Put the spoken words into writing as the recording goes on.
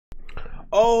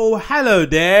Oh, hello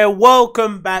there.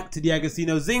 Welcome back to the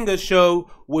Agostinho Zinga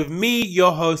show with me,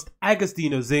 your host,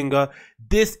 Agostinho Zinga.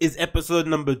 This is episode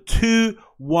number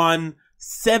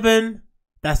 217.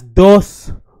 That's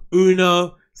dos,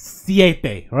 uno,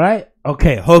 siete, right?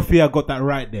 Okay, hopefully I got that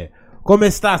right there. ¿Cómo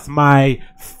estás, my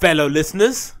fellow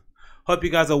listeners? Hope you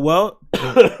guys are well.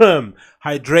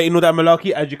 Hydrating all that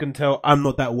malarkey. As you can tell, I'm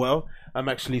not that well. I'm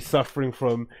actually suffering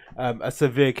from a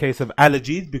severe case of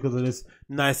allergies because of this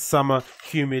nice summer,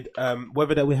 humid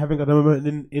weather that we're having at the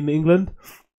moment in England.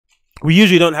 We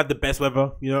usually don't have the best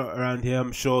weather, around here.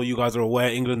 I'm sure you guys are aware.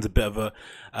 England's a bit of a,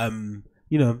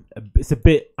 it's a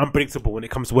bit unpredictable when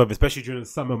it comes to weather, especially during the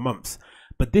summer months.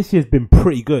 But this year's been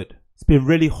pretty good. It's been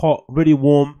really hot, really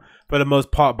warm for the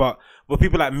most part. But for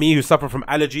people like me who suffer from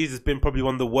allergies, it's been probably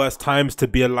one of the worst times to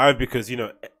be alive because,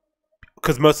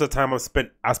 because most of the time I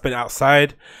spent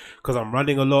outside because I'm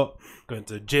running a lot, going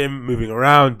to the gym, moving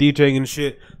around, DJing and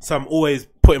shit. So I'm always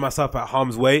putting myself at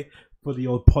harm's way for the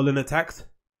old pollen attacks.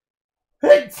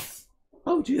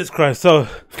 Oh, Jesus Christ. So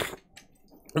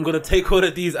I'm going to take all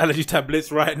of these allergy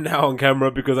tablets right now on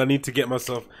camera because I need to get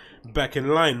myself back in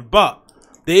line. But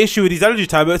the issue with these allergy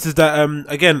tablets is that,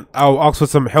 again, I'll ask for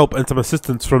some help and some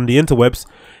assistance from the interwebs.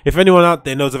 If anyone out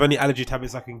there knows of any allergy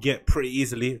tablets I can get pretty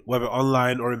easily, whether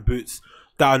online or in Boots,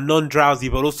 that are non-drowsy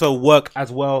but also work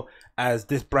as well as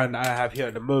this brand I have here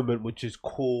at the moment, which is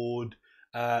called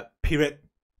Piritzi,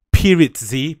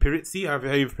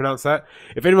 however you pronounce that.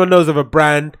 If anyone knows of a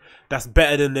brand that's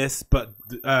better than this but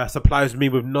supplies me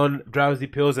with non-drowsy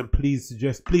pills, and please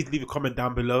leave a comment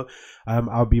down below.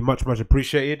 I'll be much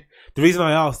appreciated. The reason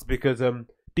I asked because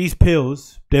these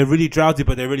pills, they're really drowsy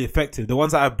but they're really effective. The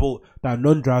ones that I bought that are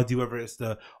non-drowsy, whether it's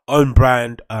the own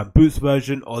brand Boots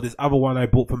version or this other one I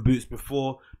bought from Boots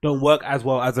before, don't work as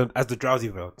well as the drowsy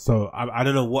version. So I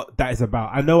don't know what that is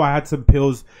about. I know I had some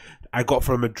pills I got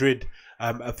from Madrid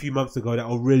a few months ago that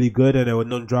were really good and they were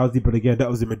non-drowsy, but again, that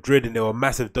was in Madrid and they were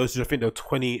massive dosage. I think they were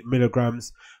 20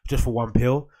 milligrams just for one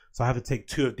pill. So I have to take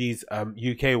 2 of these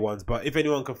UK ones. But if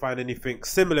anyone can find anything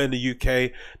similar in the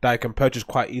UK that I can purchase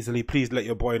quite easily, please let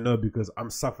your boy know because I'm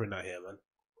suffering out here, man.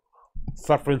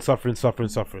 Suffering.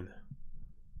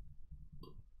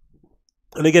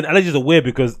 And again, allergies are weird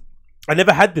because I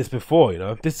never had this before,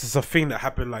 This is a thing that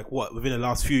happened within the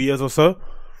last few years or so.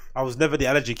 I was never the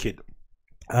allergy kid.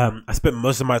 I spent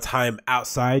most of my time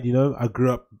outside, I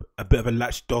grew up a bit of a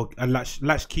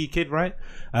latchkey kid, right?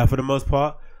 For the most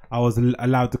part, I was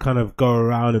allowed to kind of go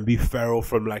around and be feral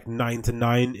from like 9 to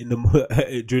 9 in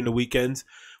the during the weekends,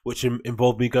 which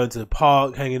involved me going to the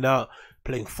park, hanging out,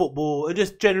 playing football, and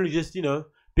just generally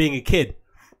being a kid.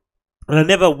 And I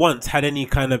never once had any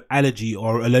kind of allergy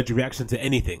or allergic reaction to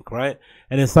anything, right?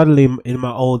 And then suddenly in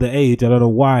my older age, I don't know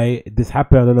why this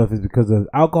happened. I don't know if it's because of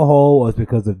alcohol or it's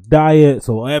because of diets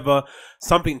or whatever.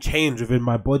 Something changed within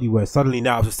my body where suddenly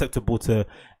now I'm susceptible to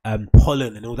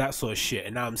pollen and all that sort of shit.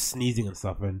 And now I'm sneezing and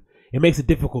stuff. And it makes it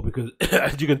difficult because,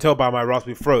 as you can tell by my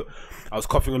raspy throat, I was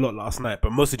coughing a lot last night.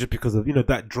 But mostly just because of,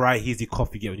 that dry, hazy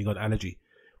cough you get when you got an allergy.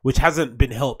 Which hasn't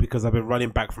been helped because I've been running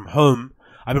back from home.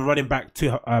 I've been running back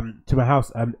to my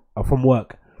house from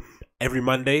work every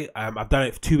Monday. I've done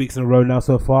it for 2 weeks in a row now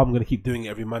so far. I'm going to keep doing it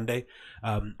every Monday.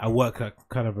 I work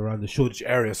kind of around the Shoreditch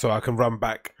area, so I can run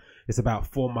back. It's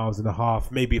about 4.5 miles,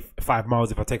 maybe 5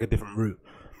 miles if I take a different route.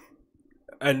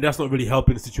 And that's not really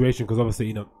helping the situation because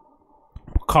obviously,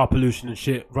 car pollution and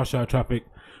shit, rush hour traffic,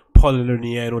 pollen in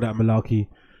the air and all that malarkey.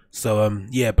 So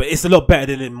yeah, but it's a lot better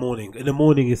than in the morning. In the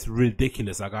morning, it's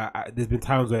ridiculous. Like there's been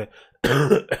times where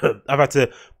I've had to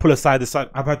pull aside the side.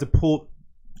 I've had to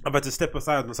step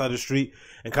aside on the side of the street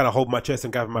and kind of hold my chest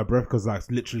and gather my breath because I was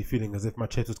literally feeling as if my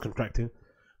chest was contracting,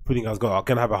 feeling I was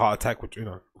gonna have a heart attack. Which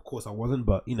of course I wasn't,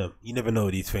 but you never know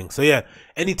these things. So yeah,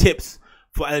 any tips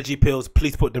for allergy pills?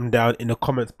 Please put them down in the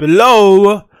comments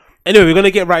below. Anyway, we're going to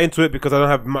get right into it because I don't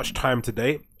have much time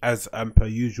today. As per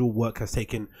usual, work has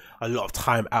taken a lot of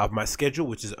time out of my schedule,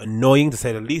 which is annoying to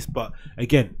say the least. But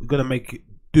again, we're going to make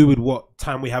do with what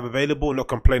time we have available, not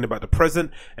complain about the present,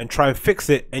 and try and fix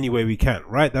it any way we can,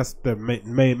 right? That's the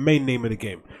main name of the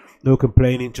game. No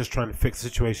complaining, just trying to fix the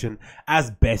situation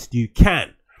as best you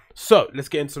can. So, let's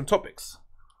get into some topics.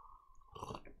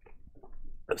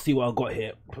 Let's see what I've got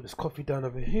here. Put this coffee down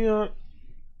over here.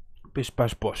 Bish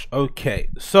bash bosh. Okay,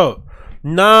 so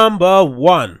number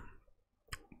 1,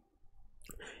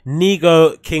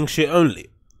 Nigo king shit only.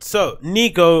 So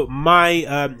Nigo,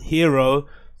 my hero,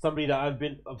 somebody that I've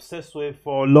been obsessed with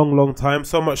for a long time,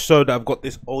 so much so that I've got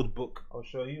this old book. I'll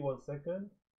show you 1 second.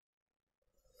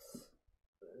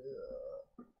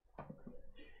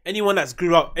 Anyone that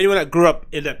grew up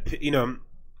in a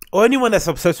or anyone that's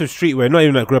obsessed with streetwear, not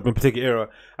even that grew up in a particular era,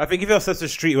 I think if you're obsessed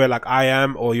with streetwear like I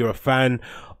am, or you're a fan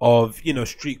of, you know,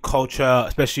 street culture,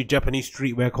 especially Japanese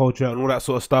streetwear culture and all that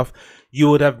sort of stuff, you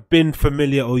would have been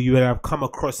familiar, or you would have come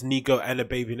across Nigo and a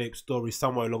Baby Nape story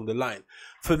somewhere along the line.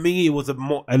 For me, it was a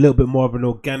little bit more of an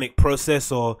organic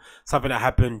process, or something that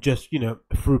happened just, you know,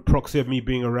 through proxy of me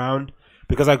being around,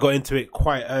 because I got into it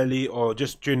quite early, or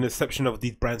just during the inception of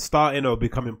these brands starting or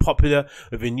becoming popular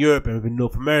within Europe and within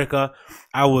North America.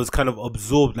 I was kind of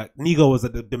absorbed. Like, Nigo was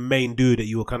like the main dude that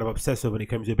you were kind of obsessed with when it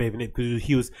came to Baby Nape, because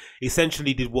he was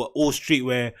essentially did what all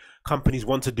streetwear companies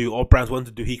want to do, or brands want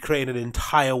to do. He created an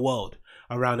entire world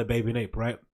around a Baby Nape,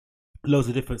 right? Loads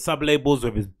of different sub labels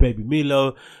with his Baby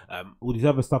Milo, all these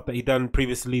other stuff that he done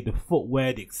previously, the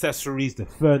footwear, the accessories, the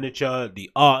furniture, the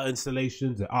art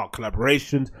installations, the art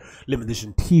collaborations, limited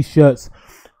edition t-shirts,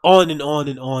 on and on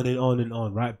and on and on and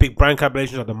on, right? Big brand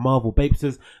collaborations like the Marvel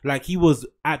Bapesters. Like, he was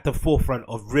at the forefront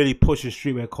of really pushing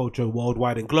streetwear culture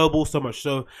worldwide and global, so much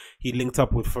so he linked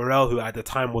up with Pharrell, who at the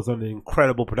time was on an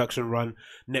incredible production run.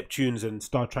 Neptunes and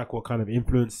Star Trek were kind of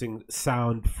influencing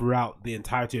sound throughout the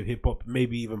entirety of hip-hop,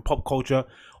 maybe even pop culture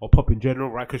or pop in general,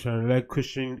 right?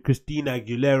 Christina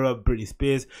Aguilera, Britney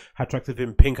Spears had tracks with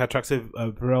him, Pink had tracks with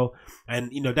Pharrell,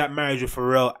 and, you know, that marriage with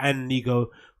Pharrell and Nigo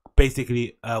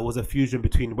basically was a fusion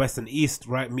between West and East,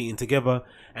 right, meeting together,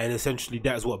 and essentially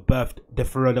that's what birthed the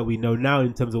Pharrell that we know now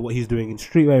in terms of what he's doing in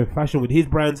streetwear and fashion with his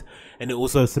brands, and it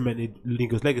also cemented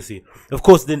Nigo's legacy. Of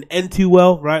course, it didn't end too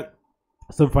well, right?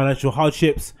 Some financial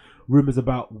hardships, rumors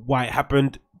about why it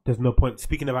happened. There's no point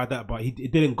speaking about that, but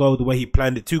it didn't go the way he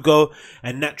planned it to go,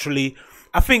 and naturally,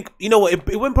 I think, you know what,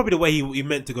 it went probably the way he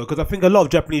meant to go, because I think a lot of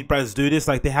Japanese brands do this.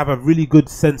 Like, they have a really good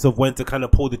sense of when to kind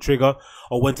of pull the trigger,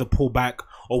 or when to pull back,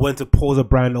 or when to pause a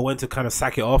brand, or when to kind of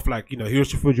sack it off. Like, you know,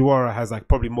 Hiroshi Fujiwara has like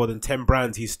probably more than 10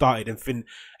 brands he started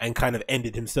and kind of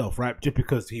ended himself, right? Just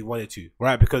because he wanted to,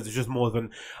 right? Because it's just more of an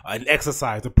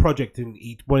exercise, a project, and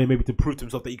he wanted maybe to prove to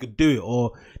himself that he could do it,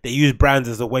 or they use brands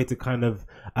as a way to kind of,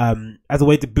 as a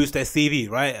way to boost their CV,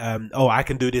 right? Oh, I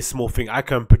can do this small thing. I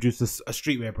can produce a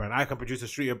streetwear brand. I can produce a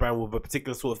streetwear brand with a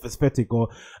particular sort of aesthetic, or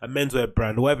a menswear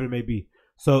brand, or whatever it may be.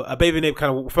 So a Baby Nape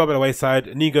kind of fell by the wayside.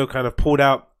 Nigo kind of pulled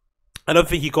out. I don't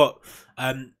think he got,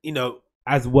 you know,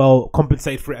 as well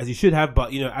compensated for it as he should have.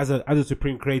 But, you know, as a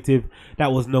supreme creative,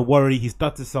 that was no worry. He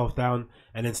stuck himself down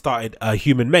and then started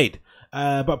Human Made.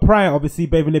 But prior, obviously,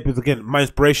 Baby Nape is, again, my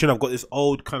inspiration. I've got this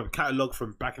old kind of catalog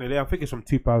from back in the day. I think it's from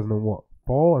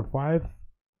 2004 and 5.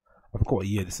 I forgot what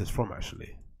year this is from,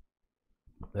 actually.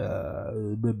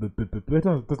 Anyway,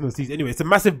 it's a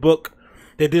massive book.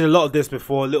 They did a lot of this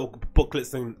before, little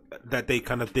booklets that they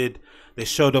kind of did. They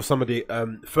showed off some of the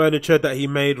furniture that he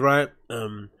made, right?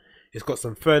 It's got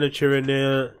some furniture in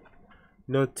there,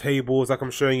 you know, tables like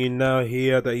I'm showing you now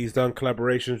here that he's done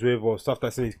collaborations with, or stuff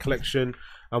that's in his collection.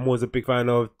 I'm always a big fan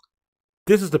of.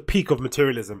 This is the peak of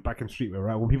materialism back in streetwear,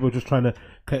 right? When people are just trying to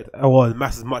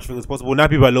amass as much things as possible. Now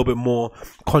people are a little bit more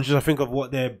conscious, I think, of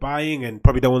what they're buying, and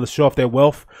probably don't want to show off their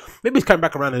wealth. Maybe it's coming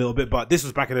back around a little bit, but this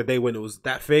was back in the day when it was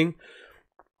that thing.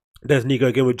 There's Nigo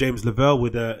again with James Lavelle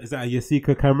with is that a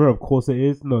Yasika camera? Of course it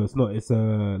is. No, it's not. It's a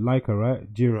Leica,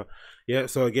 right? Jira. Yeah,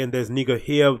 so again, there's Nigo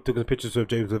here. Took some pictures of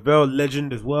James Lavelle,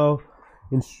 legend as well,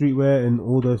 in streetwear and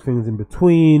all those things in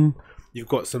between. You've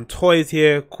got some toys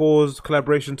here, Cause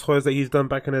collaboration toys that he's done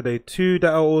back in the day too,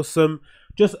 that are awesome.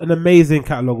 Just an amazing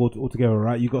catalog altogether,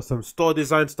 right? You got some store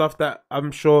design stuff that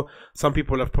I'm sure some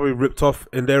people have probably ripped off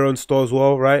in their own store as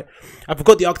well, right? I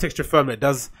forgot the architecture firm that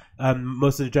does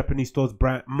most of the Japanese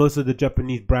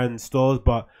brand stores,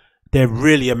 but they're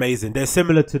really amazing. They're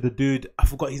similar to the dude, I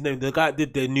forgot his name, the guy that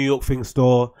did the New York thing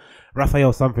store,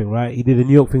 Raphael something, right? He did a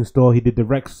New York thing store, he did the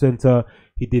Rex Center,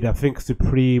 he did, I think,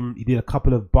 Supreme, he did a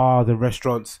couple of bars and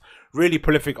restaurants. Really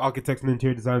prolific architects and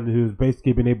interior designer who's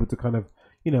basically been able to kind of,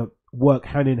 you know, work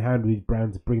hand in hand with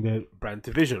brands, bring their brand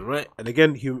to vision, right? And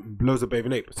again, he blows up Baby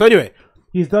Nape. So anyway,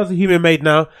 he does a Human Made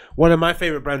now. One of my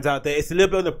favorite brands out there. It's a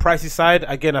little bit on the pricey side.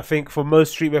 Again, I think for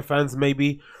most streetwear fans,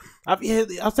 maybe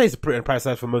I'll say it's a pretty price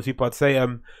side for most people. I'd say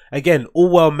again,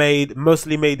 all well made,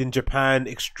 mostly made in Japan,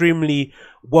 extremely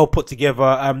well put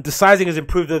together. The sizing has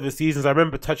improved over the seasons. I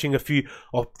remember touching a few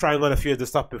or trying on a few of the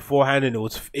stuff beforehand, and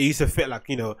it used to fit like,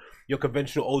 you know, your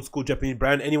conventional old school Japanese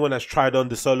brand. Anyone that's tried on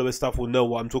the soloist stuff will know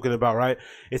what I'm talking about, right?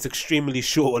 It's extremely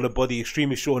short on the body,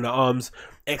 extremely short on the arms.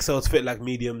 XLs fit like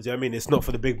mediums. You know what I mean? It's not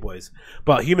for the big boys.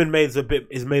 But Human Made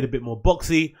is made a bit more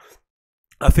boxy.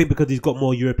 I think because he's got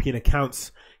more European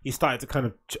accounts, he started to kind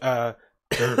of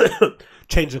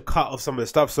change the cut of some of the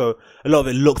stuff, so a lot of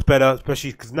it looks better,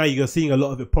 especially because now you're seeing a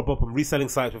lot of it pop up on reselling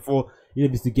sites. Before You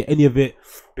didn't miss to get any of it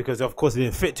because, of course, it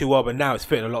didn't fit too well, but now it's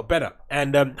fitting a lot better.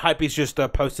 And Hypebeast just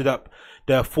posted up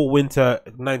the full winter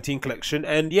 19 collection,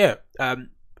 and yeah,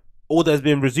 order has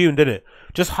been resumed, didn't it?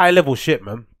 Just high level shit,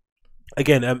 man.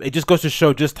 Again, it just goes to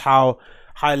show just how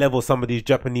high level some of these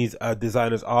Japanese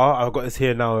designers are. I've got this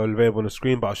here now available on the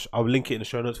screen, but I'll link it in the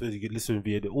show notes so you can listen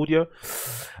via the audio.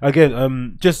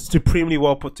 Again, just supremely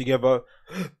well put together.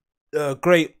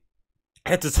 Great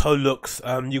head to toe looks.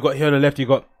 You got here on the left, you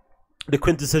got the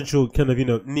quintessential kind of, you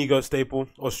know, Nigo staple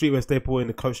or streetwear staple in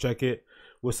the coach jacket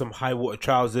with some high water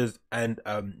trousers, and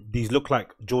these look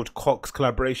like George Cox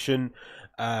collaboration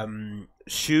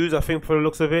shoes, I think, for the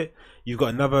looks of it. You've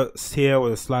got another here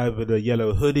with a slide with a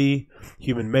yellow hoodie,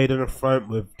 human made on the front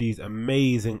with these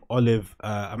amazing olive,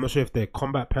 I'm not sure if they're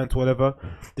combat pants or whatever.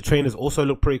 The trainers also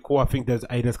look pretty cool. I think there's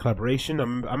Adidas collaboration. I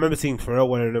remember seeing Pharrell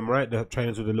wearing them, right? The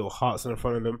trainers with the little hearts in the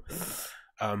front of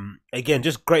them. Again,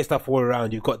 just great stuff all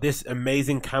around. You've got this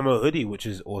amazing camo hoodie, which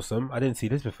is awesome. I didn't see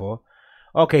this before.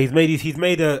 Okay, he's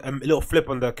made a little flip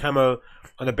on the camo,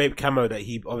 on the Bape camo that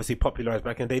he obviously popularized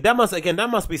back in the day. That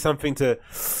must be something to,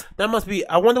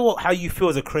 I wonder how you feel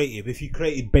as a creative if you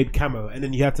created Bape camo and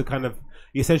then you have to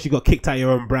you essentially got kicked out of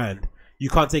your own brand. You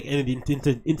can't take any of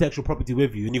the intellectual property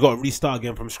with you and you got to restart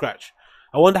again from scratch.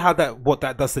 I wonder what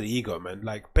that does to the ego, man.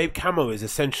 Like, Bape camo is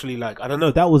essentially like, I don't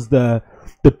know, that was the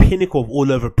pinnacle of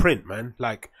all over print, man.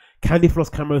 Like, Candy Floss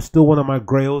camo is still one of my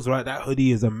grails, right? That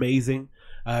hoodie is amazing.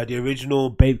 The original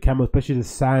Bape camo, especially the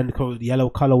sand yellow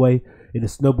colorway in the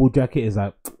snowball jacket, is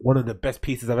like one of the best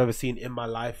pieces I've ever seen in my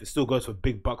life. It still goes for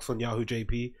big bucks on Yahoo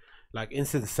JP. Like,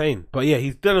 it's insane. But yeah,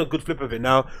 he's done a good flip of it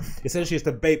now. Essentially, it's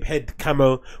the Bape head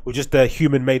camo with just the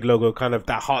human made logo, kind of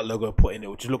that heart logo put in it,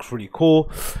 which looks really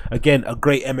cool. Again, a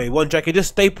great MA1 jacket, just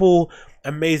staple,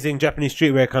 amazing Japanese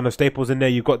streetwear kind of staples in there.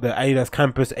 You've got the Adidas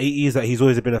Campus 80s that he's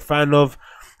always been a fan of.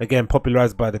 Again,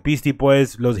 popularized by the Beastie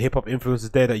Boys. Loads of hip hop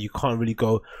influences there that you can't really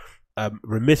go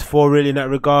remiss for, really, in that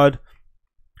regard.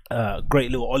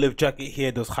 Great little olive jacket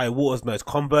here. Those high waters, nice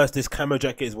Converse. This camo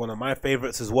jacket is one of my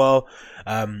favorites as well.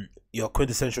 Your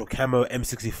quintessential camo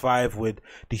M65 with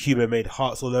the human made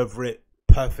hearts all over it.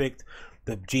 Perfect.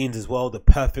 The jeans as well. The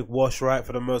perfect wash, right,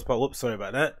 for the most part. Whoops, sorry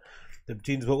about that. The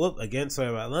jeans, whoop, again, sorry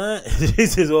about that.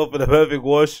 This is all for the perfect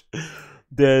wash.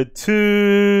 The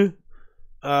two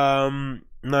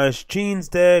nice jeans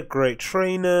there, great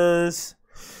trainers.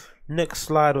 Next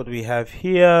slide, what do we have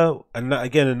here? And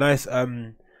again, a nice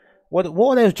what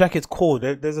are those jackets called?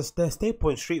 They're staple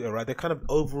in streetwear, right? They're kind of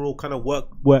overall kind of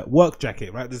work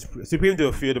jacket, right? There's Supreme do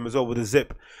a few of them as well with a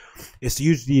zip. It's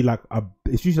usually like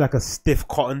a stiff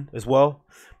cotton as well.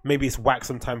 Maybe it's wax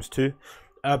sometimes too.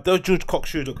 Those George Cox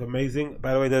shoes look amazing.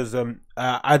 By the way, there's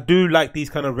I do like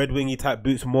these kind of red wingy type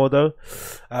boots more though.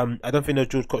 I don't think those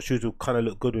George Cox shoes will kind of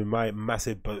look good with my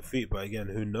massive boat feet, but again,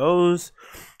 who knows?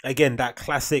 Again, that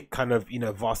classic kind of, you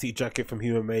know, varsity jacket from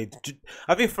Human Made.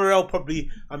 I think Pharrell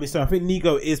probably, I think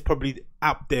Nigo is probably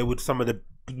up there with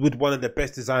one of the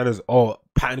best designers or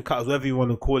pattern cutters, whatever you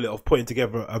want to call it, of putting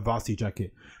together a varsity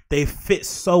jacket. They fit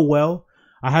so well.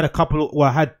 I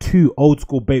had two old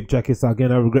school Bape jackets.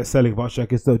 Again, I regret selling varsity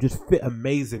jackets, though. Just fit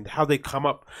amazing. How they come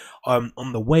up on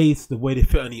the waist, the way they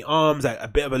fit on the arms, like a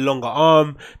bit of a longer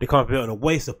arm. They come up a bit on the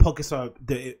waist. The pockets are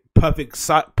the perfect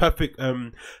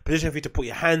position for you to put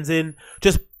your hands in.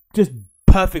 Just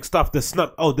perfect stuff. The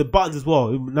snap. Oh, the buttons as well.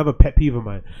 Another pet peeve of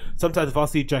mine. Sometimes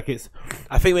varsity jackets,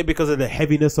 I think maybe because of the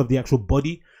heaviness of the actual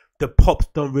body, the pops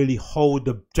don't really hold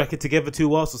the jacket together too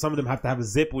well, so some of them have to have a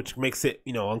zip, which makes it,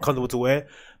 you know, uncomfortable to wear.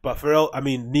 But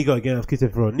Nigo, again, I've kissed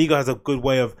it for Nigo has a good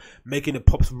way of making the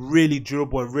pops really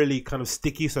durable and really kind of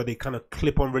sticky, so they kind of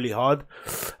clip on really hard.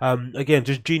 Again,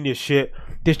 just genius shit.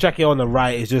 This jacket on the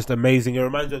right is just amazing. It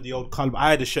reminds me of the old color. I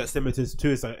had a shirt similar to this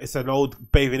too. It's an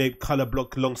old Bathing Ape color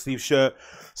block long sleeve shirt.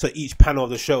 So each panel of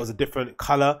the shirt was a different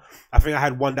color. I think I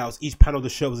had one that was each panel of the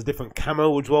shirt was a different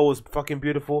camo, which well was fucking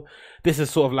beautiful. This is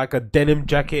sort of like a denim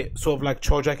jacket, sort of like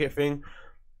chore jacket thing.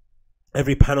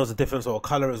 Every panel is a different sort of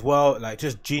color as well. Like,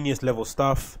 just genius level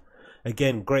stuff.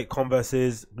 Again, great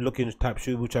Converses, looking type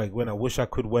shoe, which I wish I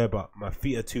could wear, but my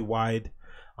feet are too wide,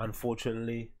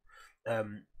 unfortunately.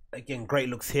 Again, great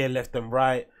looks here, left and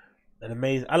right, and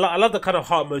amazing. I love the kind of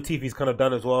heart motif he's kind of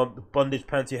done as well. The bondage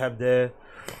pants you have there.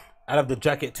 I love the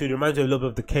jacket too. It reminds me a little bit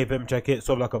of the KVM jacket,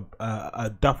 sort of like a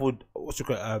duffled,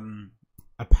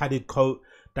 a padded coat,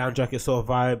 down jacket sort of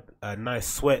vibe. Nice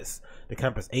sweats. The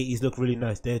Campus 80s look really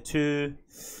nice there too.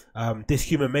 This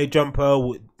human made jumper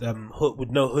with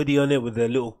no hoodie on it with a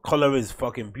little collar is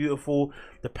fucking beautiful.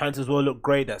 The pants as well look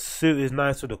great. That suit is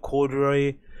nice with the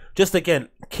corduroy. Just again,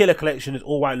 killer collection. Is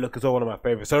all white look is all one of my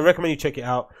favorites. So I recommend you check it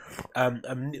out.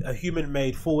 A human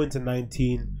made full winter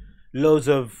 19. Loads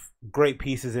of great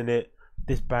pieces in it.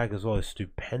 This bag as well is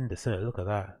stupendous, isn't it? Look at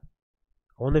that.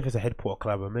 I wonder if it's a headquarter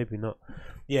collab, maybe not.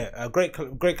 Yeah, a great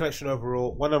collection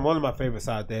overall. One of my favorites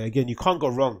out there. Again, you can't go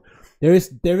wrong. There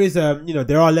is you know,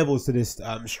 there are levels to this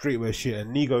streetwear shit,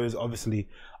 and Nigo is obviously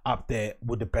up there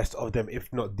with the best of them,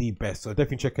 if not the best. So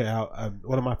definitely check it out.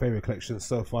 One of my favorite collections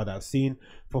so far that I've seen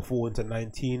for fall winter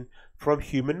 19 from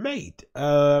Human Made.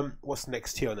 What's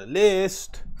next here on the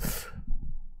list?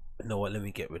 You know what, let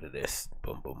me get rid of this.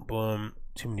 Boom, boom, boom.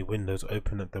 Too many windows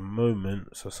open at the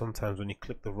moment, so sometimes when you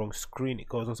click the wrong screen it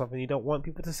goes on something you don't want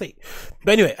people to see.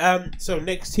 But anyway, so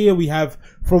next here we have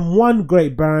from one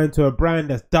great brand to a brand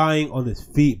that's dying on its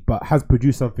feet but has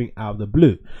produced something out of the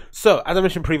blue. So as I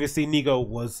mentioned previously, Nigo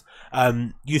was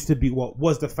used to be what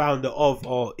was the founder of,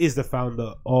 or is the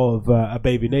founder of a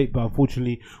Baby Nate, but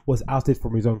unfortunately was ousted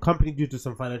from his own company due to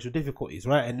some financial difficulties,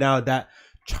 right? And now that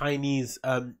Chinese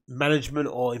management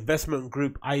or investment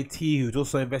group IT, who's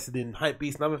also invested in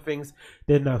Hypebeast and other things,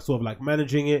 they're now sort of like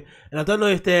managing it. And I don't know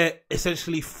if they're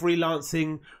essentially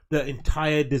freelancing the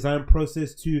entire design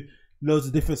process to loads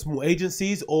of different small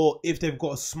agencies, or if they've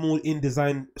got a small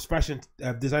in-design fashion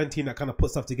design team that kind of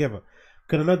puts stuff together.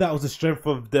 Because I know that was the strength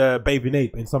of the Baby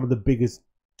Nape and some of the biggest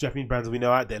Japanese brands we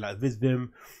know out there, like Visvim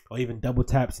or even Double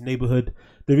Taps, Neighborhood.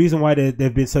 The reason why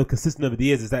they've been so consistent over the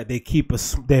years is that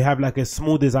they have like a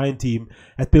small design team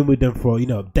that's been with them for, you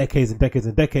know, decades and decades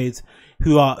and decades,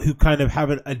 who kind of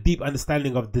have a deep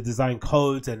understanding of the design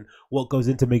codes and what goes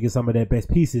into making some of their best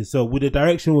pieces. So with the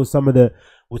direction with some of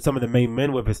the main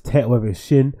men, whether it's Tet, whether it's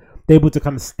Shin, they're able to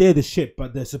kind of steer the ship,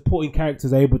 but the supporting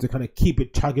characters are able to kind of keep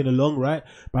it chugging along, right?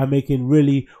 By making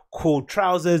really cool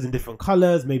trousers in different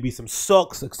colors, maybe some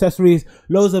socks, accessories,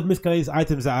 loads of miscellaneous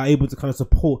items that are able to kind of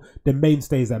support the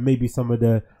mainstays that maybe some of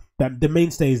the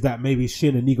mainstays that maybe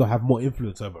Shin and Nigo have more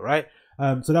influence over, right?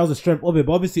 So that was the strength of it.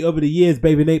 But obviously over the years,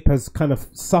 Baby Nape has kind of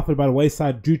suffered by the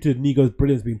wayside due to Nigo's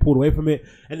brilliance being pulled away from it.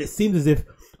 And it seems as if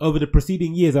over the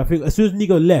preceding years, I think as soon as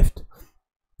Nigo left,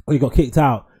 or he got kicked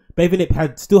out, Baby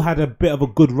Nape still had a bit of a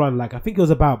good run. Like I think it was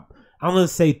about, I'm going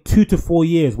to say 2 to 4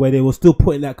 years where they were still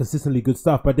putting out consistently good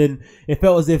stuff. But then it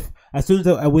felt as if as soon as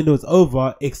a window was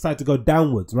over, it started to go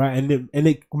downwards, right? And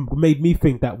it made me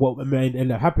think that what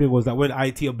ended up happening was that when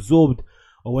IT absorbed,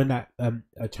 or when that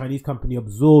a Chinese company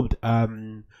absorbed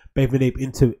Baby Nape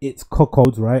into its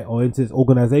codes, right, or into its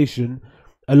organization,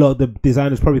 a lot of the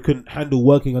designers probably couldn't handle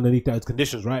working underneath those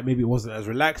conditions, right? Maybe it wasn't as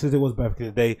relaxed as it was back in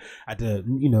the day at the,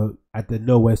 you know, at the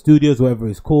Nowhere Studios, whatever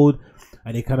it's called,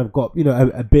 and they kind of got, you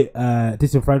know, a bit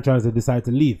disenfranchised and decided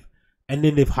to leave. And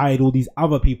then they've hired all these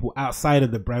other people outside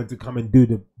of the brand to come and do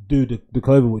the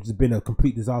clothing, which has been a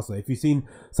complete disaster. If you've seen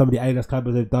some of the Adidas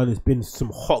collabs they've done, it's been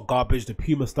some hot garbage. The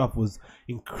Puma stuff was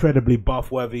incredibly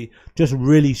buff worthy, just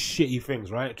really shitty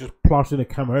things, right? Just plastering the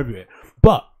camera everywhere.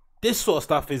 But this sort of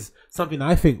stuff is something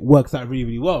I think works out really,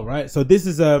 really well, right? So this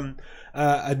is a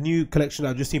new collection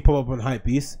I've just seen pop up on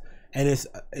Hypebeast, and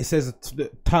it says, the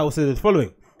title says the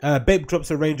following: Babe drops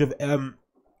a range of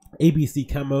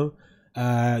ABC camo,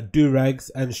 do-rags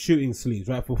and shooting sleeves,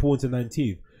 right, for fall into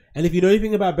 19th. And if you know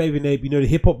anything about Baby Nape, you know the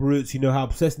hip-hop roots, you know how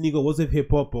obsessed Nigo was with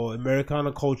hip-hop or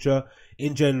Americana culture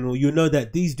in general, you know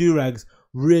that these do-rags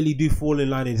really do fall in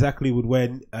line exactly with where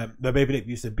the Baby Nape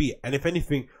used to be. And if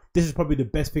anything, this is probably the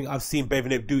best thing I've seen Baby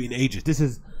Nape do in ages. This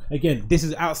is, again, this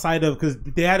is outside of, because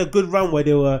they had a good run where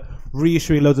they were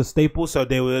reissuing loads of staples. So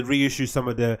they would reissue some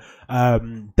of the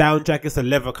down jackets, a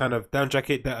leather kind of down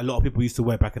jacket that a lot of people used to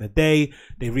wear back in the day.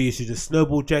 They reissued the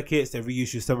snowball jackets. They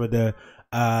reissued some of the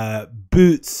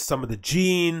boots, some of the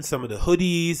jeans, some of the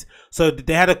hoodies. So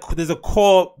they had there's a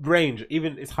core range,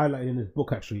 even it's highlighted in this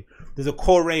book actually. There's a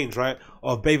core range, right,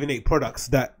 of Baby Nape products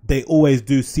that they always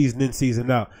do season in,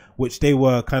 season out, which they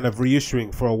were kind of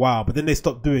reissuing for a while, but then they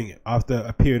stopped doing it after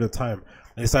a period of time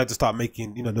and decided to start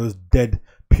making, you know, those dead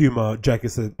Puma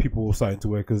jackets that people were starting to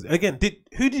wear. Because again,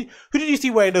 who did you see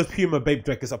wearing those Puma babe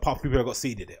jackets apart from people that got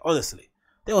seeded it? Honestly,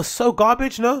 they were so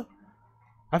garbage. No,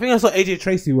 I think I saw AJ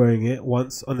Tracy wearing it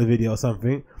once on the video or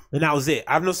something, and that was it.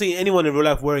 I've not seen anyone in real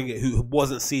life wearing it who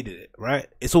wasn't seeded it, right?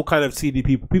 It's all kind of seeded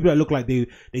people that look like they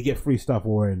get free stuff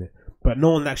for wearing it, but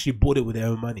no one actually bought it with their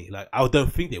own money. Like, I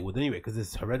don't think they would anyway, because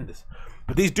it's horrendous.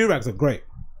 But these do-rags are great,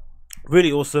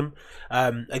 really awesome.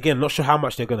 Again, not sure how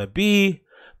much they're gonna be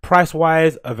price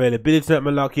wise, availability, that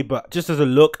malarkey, but just as a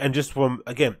look and just from,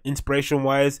 again, inspiration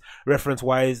wise, reference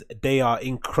wise, they are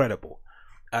incredible.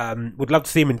 Would love to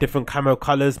see them in different camo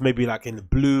colors, maybe like in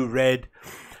blue, red,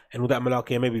 and all that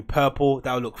malarkey, and maybe purple.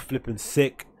 That would look flipping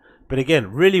sick. But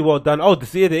again, really well done. Oh,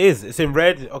 see, it is. It's in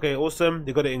red. Okay, awesome.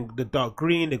 They got it in the dark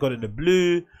green. They got it in the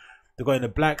blue, They're going the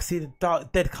black. See the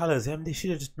dark, dead colors. They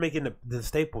should have just making the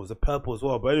staples, the purple as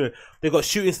well. But anyway, they got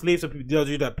shooting sleeves for people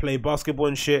that play basketball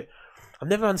and shit. I've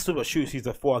never understood what shooting sleeves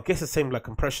are for. I guess the same like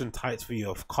compression tights for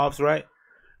your calves, right?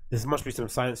 There must be some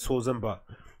science towards them, but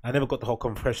I never got the whole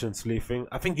compression sleeve thing.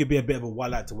 I think you'd be a bit of a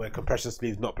wild to wear compression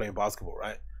sleeves not playing basketball,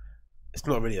 right? It's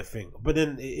not really a thing. But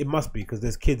then it must be, because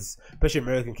there's kids, especially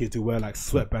American kids, who wear like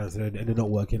sweatbands and they're not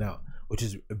working out, which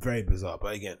is very bizarre.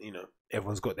 But again, you know,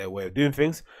 everyone's got their way of doing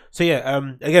things. So yeah,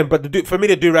 again, but for me,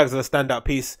 the do-rags are a standout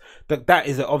piece. That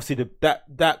is obviously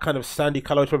that kind of sandy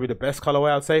color is probably the best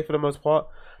colorway, I'd say, for the most part.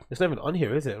 It's not even on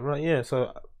here, is it? Right, yeah.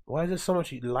 So why is it so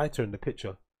much lighter in the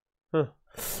picture? Huh.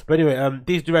 But anyway,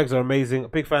 these do-rags are amazing. A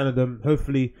big fan of them.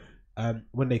 Hopefully,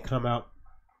 when they come out,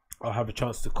 I'll have a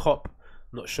chance to cop.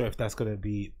 Not sure if that's going to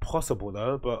be possible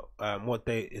though, but what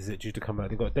date is it due to come out?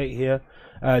 They got a date here,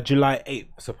 July 8th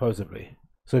supposedly.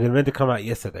 So they're meant to come out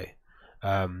yesterday.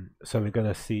 So we're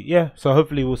gonna see, yeah. So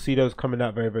hopefully we'll see those coming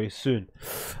out very, very soon.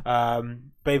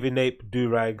 Bathing Nape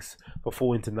do-rags for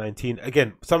fall into 19.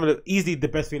 Again, some of the easily the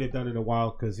best thing they've done in a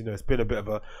while, because you know it's been a bit of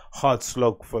a hard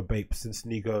slog for Bape since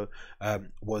Nigo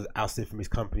was ousted from his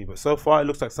company. But so far it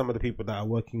looks like some of the people that are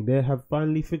working there have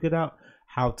finally figured out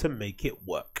how to make it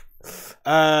work.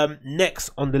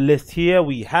 Next on the list here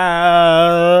we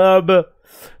have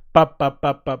what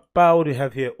do we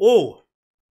have here? Oh,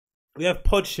 we have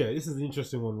Podshare. This is an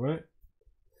interesting one, right?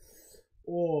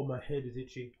 Oh, my head is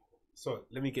itchy. So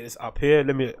let me get this up here.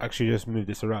 Let me actually just move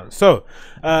this around. So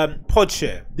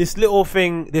Podshare, this little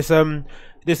thing, this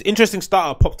interesting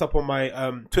startup popped up on my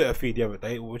Twitter feed the other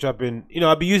day, which I've been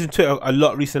using Twitter a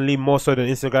lot recently, more so than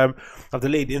Instagram. I've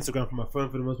deleted Instagram from my phone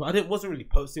for the most part. Wasn't really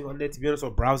posting on there, to be honest,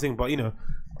 or browsing, but you know,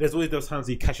 there's always those times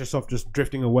you catch yourself just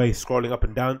drifting away, scrolling up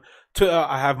and down. Twitter,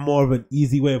 I have more of an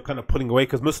easy way of kind of pulling away,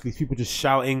 because mostly people just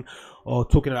shouting or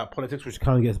talking about politics, which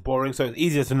kind of gets boring. So it's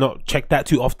easier to not check that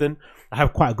too often. I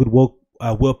have quite a good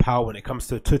willpower when it comes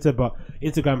to Twitter, but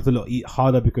Instagram is a lot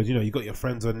harder, because you know you got your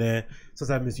friends on there.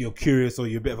 Sometimes you're curious or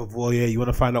you're a bit of a voyeur, you want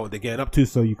to find out what they're getting up to,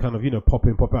 so you kind of, you know, pop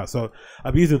in, pop out. So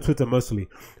I've been using Twitter mostly,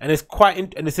 and it's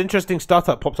and this interesting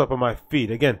startup pops up on my feed.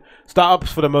 Again,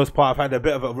 startups for the most part, I've had a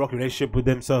bit of a rocky relationship with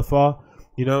them so far.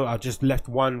 You know, I just left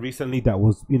one recently that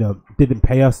was, you know, didn't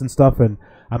pay us and stuff, and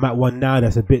I'm at one now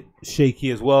that's a bit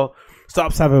shaky as well.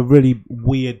 Startups have a really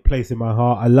weird place in my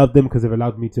heart. I love them because they've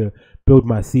allowed me to build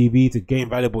my CV, to gain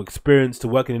valuable experience, to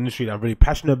work in an industry that I'm really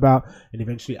passionate about, and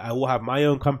eventually I will have my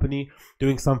own company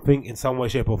doing something in some way,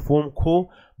 shape or form. Cool.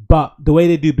 But the way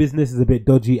they do business is a bit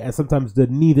dodgy, and sometimes the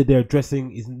need that they're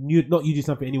addressing is not usually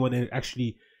something anyone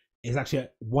actually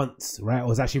wants, right?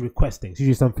 Or is actually requesting. It's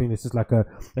usually something that's just like a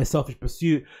selfish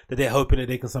pursuit, that they're hoping that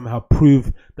they can somehow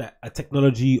prove that a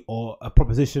technology or a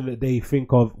proposition that they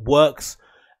think of works,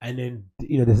 and then,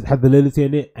 you know, there's have validity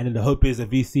in it, and then the hope is a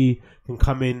VC can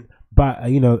come in, but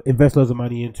you know, invest loads of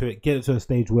money into it, get it to a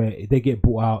stage where they get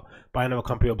bought out by another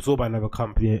company, absorbed by another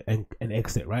company, and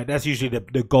exit, right? That's usually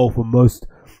the goal for most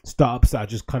startups that are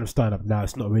just kind of starting up now.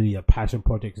 It's not really a passion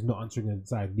project. It's not answering a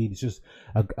desired need. It's just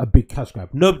a big cash grab.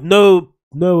 No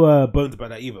bones about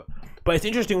that either. But it's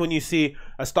interesting when you see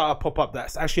a startup pop up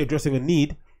that's actually addressing a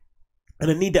need, and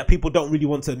a need that people don't really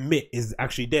want to admit is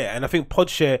actually there. And I think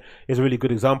Podshare is a really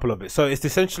good example of it. So it's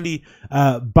essentially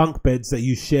bunk beds that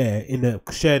you share in a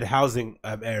shared housing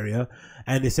area.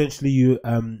 And essentially you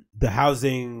the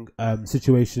housing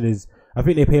situation is, I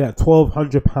think they pay like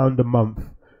 £1,200 a month.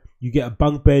 You get a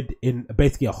bunk bed in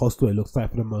basically a hostel, it looks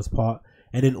like, for the most part.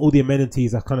 And then all the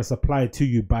amenities are kind of supplied to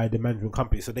you by the management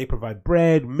company. So they provide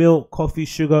bread, milk, coffee,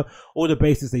 sugar, all the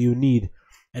basics that you need.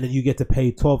 And then you get to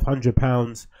pay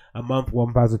 £1,200 a month,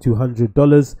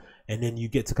 $1,200, and then you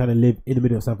get to kind of live in the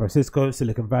middle of San Francisco,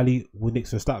 Silicon Valley, with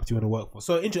next to startups you want to work for.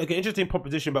 So interesting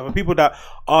proposition, but for people that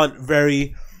aren't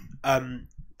very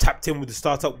tapped in with the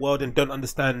startup world and don't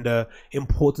understand the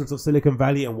importance of Silicon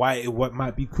Valley and why it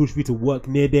might be crucial for you to work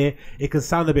near there, it can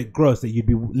sound a bit gross that you'd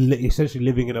be essentially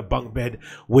living in a bunk bed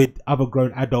with other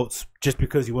grown adults just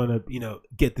because you want to, you know,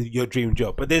 get your dream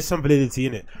job. But there's some validity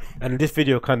in it, and this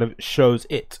video kind of shows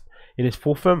it in its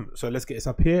full form. So let's get this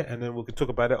up here, and then we can talk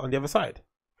about it on the other side.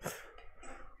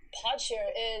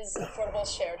 Podshare is affordable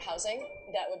shared housing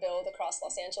that we build across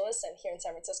Los Angeles, and here in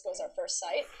San Francisco is our first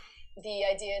site. The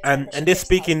idea and this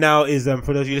speaking now is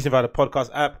for those of you listening via the podcast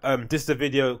app. This is a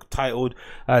video titled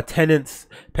 "Tenants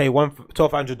Pay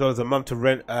 $1,200 a month to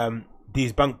rent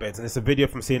these bunk beds," and it's a video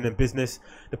from CNN Business.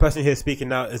 The person here speaking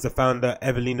now is the founder,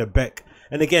 Evelina Beck,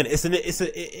 And again, it's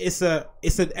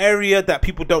an area that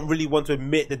people don't really want to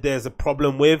admit that there's a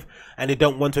problem with, and they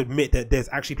don't want to admit that there's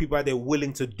actually people out there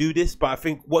willing to do this. But I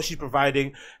think what she's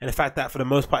providing, and the fact that for the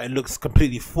most part it looks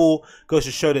completely full, goes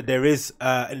to show that there is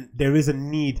a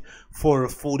need for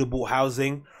affordable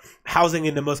housing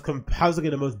in the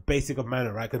most basic of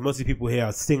manner, right? Because most of the people here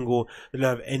are single, they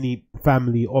don't have any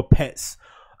family or pets.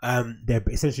 They're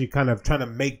essentially kind of trying to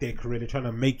make their career, they're trying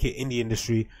to make it in the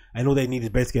industry, and all they need is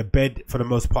basically a bed for the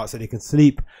most part so they can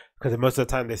sleep, because most of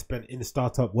the time they spend in the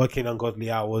startup working ungodly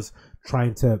hours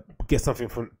trying to get something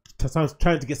off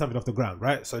the ground,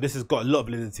 right? So this has got a lot of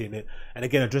validity in it, and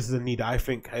again addresses a need that I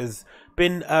think has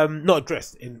been not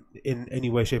addressed in any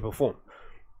way, shape or form.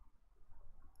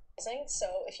 So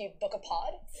if you book a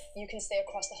pod, you can stay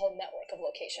across the whole network of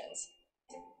locations.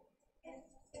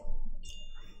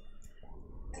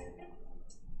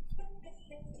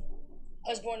 I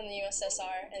was born in the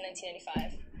USSR in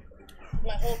 1985.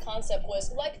 My whole concept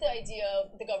was, like the idea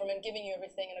of the government giving you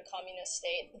everything in a communist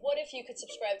state, what if you could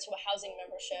subscribe to a housing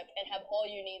membership and have all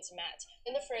your needs met?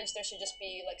 In the fridge, there should just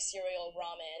be like cereal,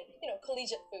 ramen,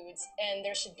 collegiate foods, and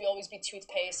there should always be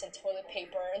toothpaste and toilet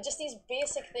paper and just these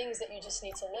basic things that you just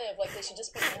need to live. Like, they should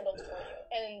just be handled for you.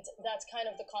 And that's kind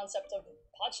of the concept of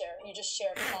Podshare. You just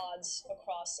share pods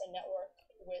across a network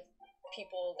with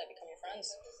people that become your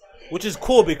friends, which is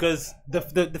cool, because the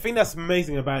thing that's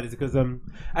amazing about it is because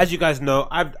as you guys know,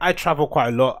 I travel quite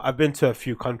a lot. I've been to a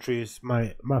few countries,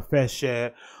 my fair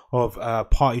share of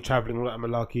party traveling, all that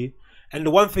malarkey. And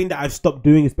the one thing that I've stopped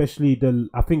doing, especially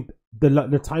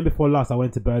the time before last I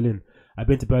went to Berlin. I've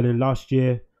been to Berlin last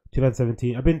year,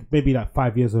 2017. I've been maybe like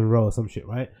 5 years in a row or some shit,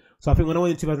 right? So I think when I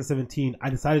went in 2017, I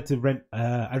decided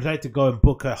to go and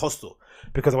book a hostel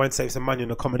because I wanted to save some money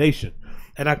on accommodation.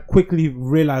 And I quickly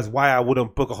realized why I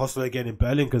wouldn't book a hostel again in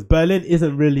Berlin, because Berlin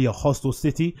isn't really a hostel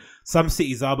city. Some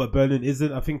cities are, but Berlin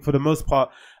isn't. I think for the most part,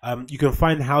 you can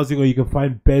find housing, or you can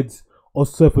find beds or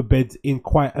sofa beds in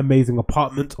quite amazing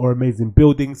apartments or amazing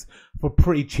buildings for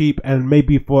pretty cheap, and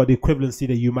maybe for the equivalency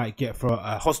that you might get for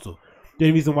a hostel. The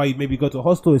only reason why you maybe go to a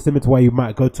hostel is similar to why you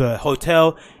might go to a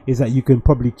hotel, is that you can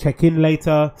probably check in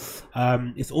later.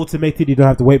 It's automated. You don't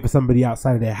have to wait for somebody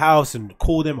outside of their house and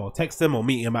call them or text them or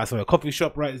meet them outside a coffee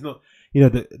shop, right? It's not,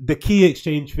 the key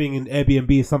exchange thing in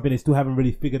Airbnb is something they still haven't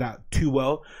really figured out too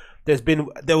well.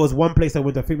 There was one place I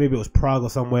went to, I think maybe it was Prague or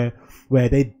somewhere, where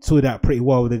they sorted out pretty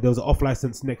well. There was an off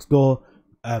license next door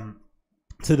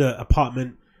to the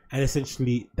apartment. And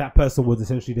essentially, that person was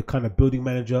essentially the kind of building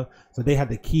manager. So they had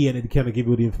the key, and they kind of give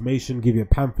you all the information, give you a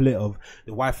pamphlet of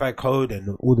the Wi-Fi code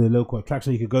and all the local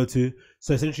attractions you could go to.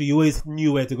 So essentially, you always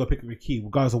knew where to go pick up your key,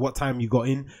 regardless of what time you got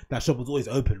in. That shop was always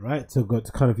open, right? To go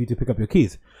to kind of you to pick up your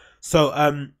keys. So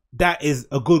that is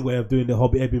a good way of doing the whole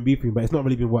Airbnb thing, but it's not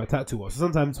really been worked out too well. So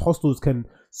sometimes hostels can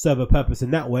serve a purpose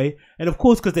in that way, and of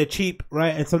course, because they're cheap,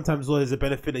 right? And sometimes there's a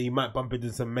benefit that you might bump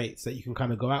into some mates that you can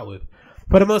kind of go out with.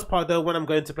 For the most part, though, when I'm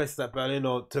going to places like Berlin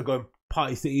or to go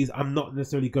party cities, I'm not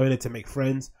necessarily going there to make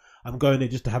friends. I'm going there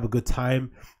just to have a good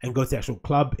time and go to the actual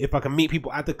club. If I can meet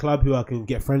people at the club who I can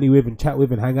get friendly with and chat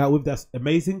with and hang out with, that's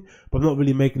amazing. But I'm not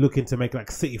really looking to make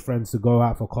like city friends to go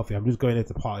out for coffee. I'm just going there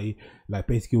to party like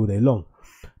basically all day long.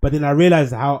 But then I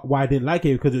realized why I didn't like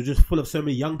it, because it was just full of so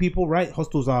many young people, right?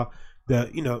 Hostels are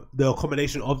the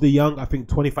accommodation of the young. I think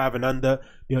 25 and under,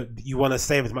 you want to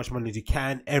save as much money as you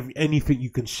can. Anything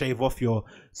you can shave off your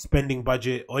spending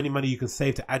budget, or any money you can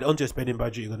save to add onto your spending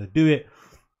budget, you're going to do it.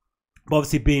 But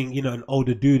obviously, being an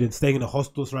older dude and staying in a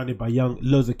hostel surrounded by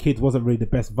loads of kids wasn't really the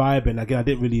best vibe. And again, I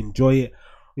didn't really enjoy it.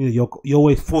 You're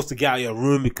always forced to get out of your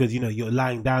room because you're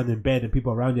lying down in bed and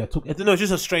people around you. I don't know, it's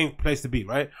just a strange place to be,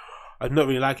 right? I don't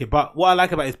really like it. But what I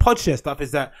like about his Podshare stuff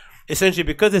is that essentially,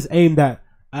 because it's aimed at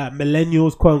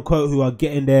millennials, quote unquote, who are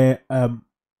getting their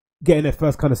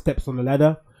first kind of steps on the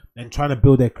ladder and trying to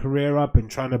build their career up and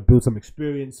trying to build some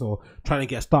experience or trying to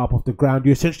get a startup off the ground.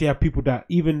 You essentially have people that,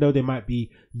 even though they might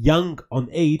be young on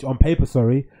paper,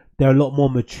 they're a lot more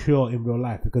mature in real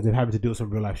life because they're having to do some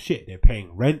real life shit. They're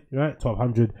paying rent, right?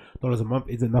 $1,200 a month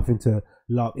isn't nothing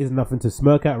to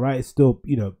smirk at, right? It's still,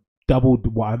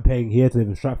 doubled what I'm paying here to live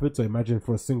in Stratford. So imagine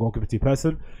for a single occupancy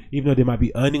person, even though they might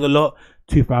be earning a lot,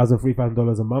 $2,000,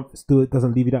 $3,000 a month, still it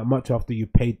doesn't leave you that much after you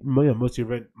paid most of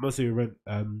your rent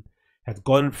has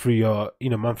gone through your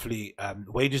monthly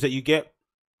wages that you get.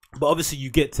 But obviously you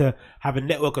get to have a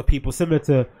network of people, similar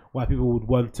to why people would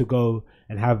want to go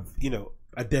and have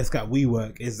a desk at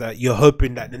WeWork, is that you're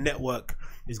hoping that the network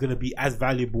is going to be as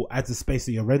valuable as the space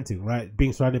that you're renting, right?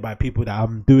 Being surrounded by people that are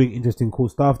doing interesting, cool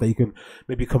stuff that you can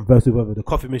maybe converse with over the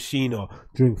coffee machine or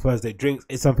during Thursday drinks.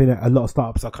 It's something that a lot of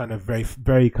startups are kind of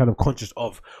very kind of conscious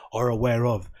of or aware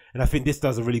of. And I think this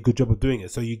does a really good job of doing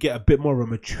it. So you get a bit more of a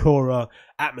maturer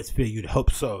atmosphere, you'd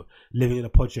hope so, living in a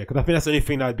Podshare. Because I think that's the only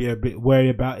thing that I'd be a bit wary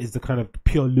about is the kind of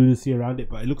pure lunacy around it.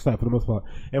 But it looks like for the most part,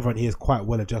 everyone here is quite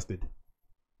well adjusted.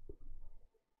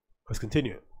 Let's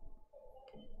continue.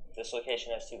 This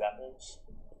location has 2 bathrooms.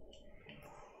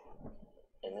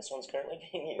 And this one's currently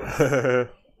being used.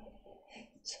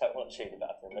 So I won't show you the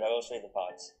bathroom, but I will show you the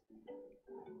pods.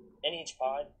 In each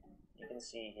pod, you can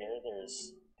see here,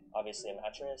 there's obviously a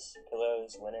mattress,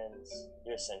 pillows, linens,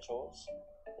 your essentials.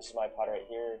 This is my pod right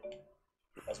here.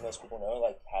 As most people know,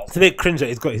 like housing. It's a bit cringe that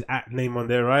he's got his @name on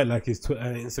there, right? Like his Twitter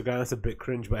and Instagram. That's a bit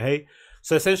cringe, but hey.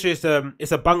 So essentially,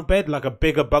 it's a bunk bed, like a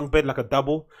bigger bunk bed, like a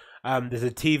double. There's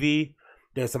a TV.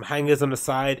 There's some hangers on the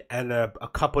side, and a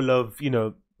couple of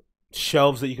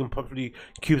shelves that you can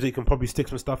cubes that you can probably stick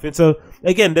some stuff in. So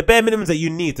again, the bare minimums that you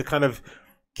need to kind of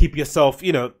keep yourself,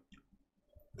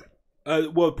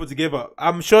 well put together.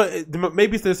 I'm sure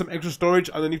maybe there's some extra storage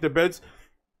underneath the beds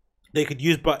they could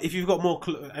use, but if you've got more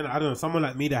and I don't know, someone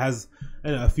like me that has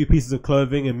a few pieces of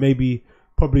clothing and maybe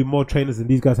probably more trainers than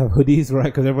these guys have hoodies, right?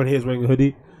 Because everyone here is wearing a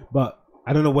hoodie, but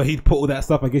I don't know where he'd put all that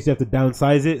stuff. I guess you have to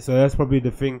downsize it, so that's probably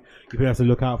the thing you have to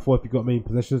look out for if you've got many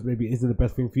possessions. Maybe it isn't the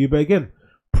best thing for you, but again,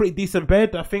 pretty decent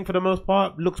bed, I think, for the most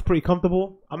part. Looks pretty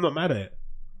comfortable. I'm not mad at it.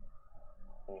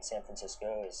 In San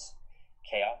Francisco is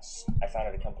chaos. I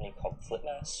founded a company called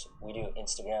Flipmass. We do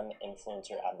Instagram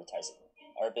influencer advertising.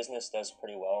 Our business does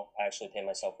pretty well. I actually pay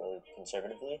myself really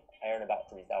conservatively. I earn about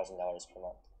 $3,000 per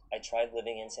month. I tried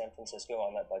living in San Francisco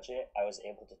on that budget. I was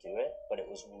able to do it, but it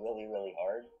was really, really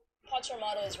hard. Podshare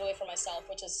motto is really for myself,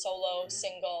 which is solo,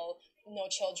 single, no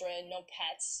children, no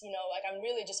pets. Like I'm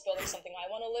really just building something I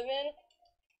want to live in.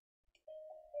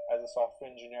 As a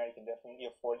software engineer, I can definitely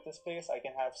afford this place. I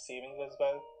can have savings as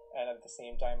well, and at the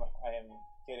same time, I am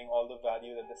getting all the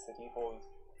value that the city holds.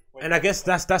 And I guess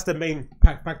that's the main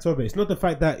factor of it. It's not the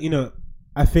fact that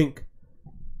I think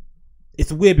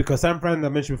it's weird because San Fran, I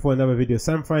mentioned before in another video,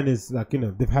 San Fran is like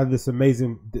they've had this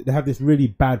they have this really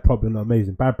bad problem,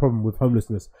 bad problem with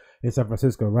homelessness in San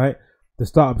Francisco, right? The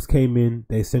startups came in,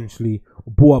 they essentially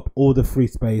bought up all the free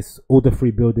space, all the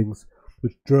free buildings,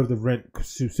 which drove the rent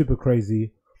super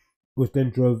crazy, which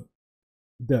then drove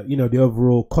the the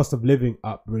overall cost of living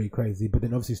up really crazy. But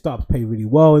then obviously startups pay really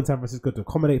well in San Francisco to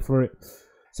accommodate for it,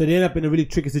 so they end up in a really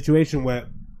tricky situation where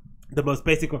the most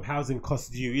basic of housing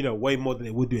costs you way more than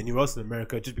it would do anywhere else in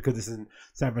America, just because it's in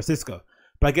San Francisco.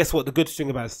 But I guess what the good thing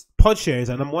about Podshare is,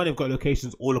 and number one, they've got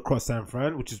locations all across San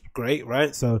Fran, which is great,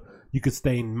 right? So you could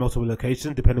stay in multiple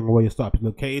locations depending on where your startup is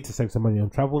located to save some money on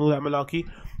travel and all that malarkey.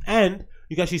 And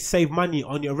you can actually save money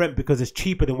on your rent because it's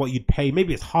cheaper than what you'd pay.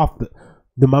 Maybe it's half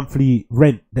the monthly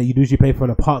rent that you'd usually pay for an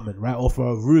apartment, right? Or for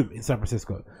a room in San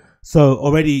Francisco. So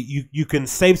already you can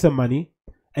save some money.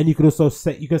 And you can also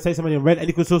save some money on rent, and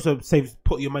you can also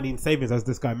put your money in savings, as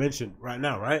this guy mentioned right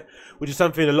now, right? Which is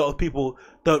something a lot of people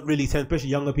don't really tend,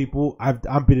 especially younger people. I've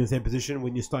been in the same position.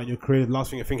 When you're starting your career, the last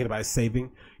thing you're thinking about is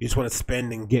saving. You just want to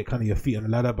spend and get kind of your feet on the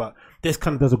ladder. But this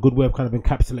kind of does a good way of kind of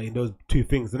encapsulating those two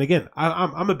things. And again,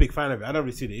 I'm a big fan of it. I don't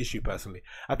really see the issue personally.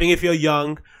 I think if you're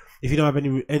young, if you don't have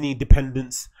any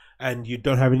dependents, and you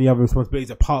don't have any other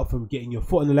responsibilities apart from getting your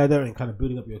foot on the ladder and kind of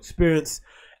building up your experience.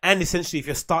 And essentially, if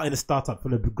you're starting a startup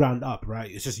from the ground up,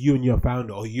 right, it's just you and your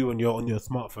founder, or you and your on your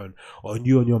smartphone, or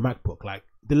you on your MacBook. Like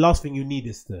the last thing you need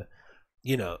is to,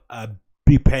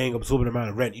 be paying absorbent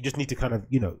amount of rent. You just need to kind of,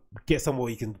 get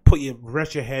somewhere you can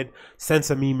rest your head, send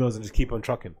some emails, and just keep on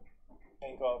trucking. I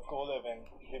think of co-living,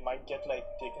 they might get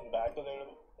taken back a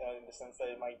little. In the sense that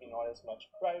it might be not as much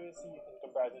privacy in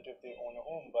comparison to if they own a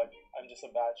home, but I'm just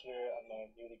a bachelor, I'm a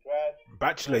newly grad.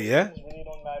 Bachelor, yeah? Really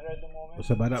don't matter at the moment.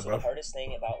 What's about that, bro? The hardest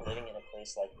thing about living in a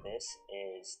place like this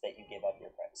is that you give up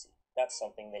your privacy. That's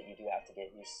something that you do have to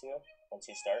get used to once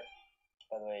you start.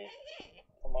 By the way,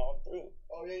 come on through.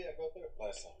 Oh yeah, go through.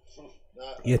 Nice.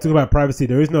 Yeah, talk about privacy.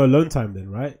 There is no alone time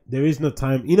then, right? There is no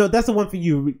time. That's the one thing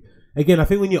again, I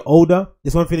think when you're older,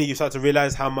 it's one thing that you start to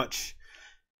realize how much.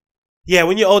 Yeah,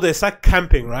 when you're older, it's like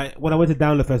camping, right? When I went to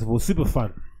Download Festival, super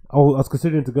fun. I was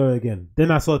considering to go again. Then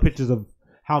I saw pictures of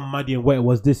how muddy and wet it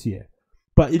was this year.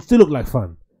 But it still looked like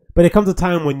fun. But it comes a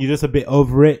time when you're just a bit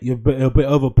over it. You're a bit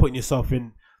over putting yourself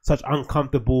in such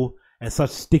uncomfortable and such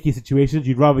sticky situations.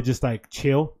 You'd rather just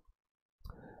chill.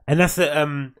 And that's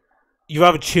you'd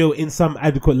rather chill in some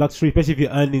adequate luxury, especially if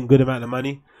you're earning a good amount of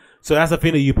money. So that's the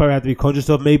thing that you probably have to be conscious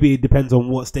of. Maybe it depends on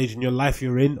what stage in your life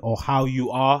you're in or how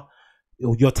you are,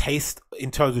 or your taste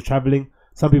in terms of traveling.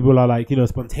 Some people are like, you know,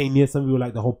 spontaneous. Some people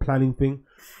like the whole planning thing.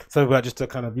 Some people are just to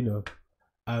kind of, you know,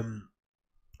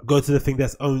 go to the thing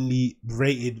that's only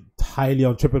rated highly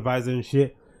on TripAdvisor and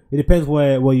shit. It depends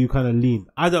where you kind of lean.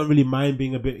 I don't really mind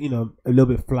being a bit, you know, a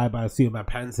little bit fly by the seat of my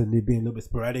pants and it being a little bit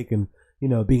sporadic and, you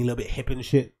know, being a little bit hip and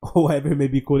shit or whatever,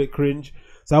 maybe call it cringe.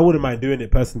 So I wouldn't mind doing it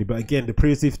personally. But again, the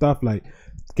pre-receive stuff, like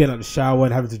getting out of the shower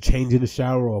and having to change in the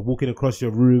shower or walking across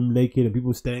your room naked and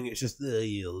people staring, it's just,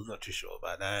 I'm not too sure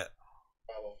about that.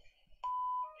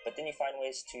 But then you find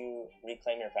ways to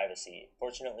reclaim your privacy.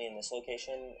 Fortunately, in this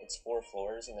location, it's 4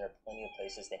 floors and there are plenty of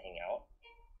places to hang out.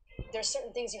 There's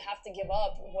certain things you have to give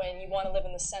up when you want to live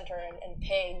in the center and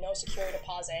pay no security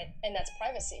deposit, and that's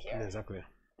privacy here. Yeah, exactly.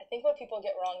 I think what people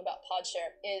get wrong about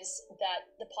Podshare is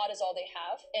that the pod is all they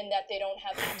have and that they don't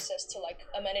have access to like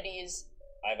amenities.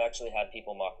 I've actually had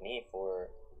people mock me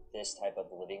for this type of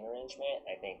living arrangement.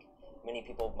 I think many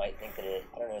people might think that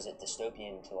is it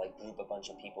dystopian to like group a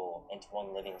bunch of people into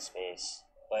one living space?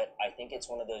 But I think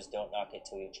it's one of those don't knock it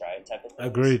till you try it type of things.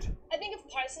 Agreed. I think if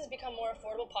prices become more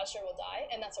affordable, Podshare will die,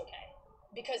 and that's okay.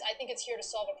 Because I think it's here to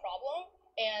solve a problem,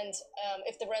 and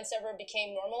if the rents ever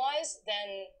became normalized,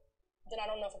 then I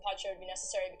don't know if a Podshare would be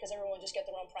necessary because everyone would just get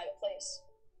their own private place.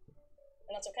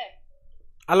 And that's okay.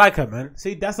 I like her, man.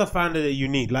 See, that's a founder that you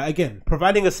need. Like, again,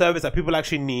 providing a service that people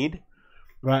actually need,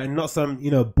 right? And not some,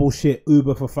 you know, bullshit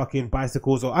Uber for fucking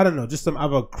bicycles or I don't know, just some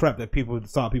other crap that people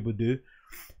do.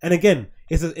 And again,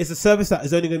 it's a service that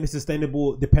is only going to be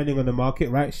sustainable depending on the market,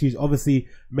 right? She's obviously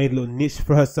made a little niche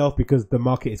for herself because the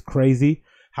market is crazy.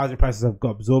 Housing prices have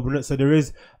got absorbed in it. So there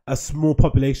is a small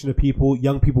population of people,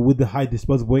 young people with the high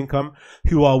disposable income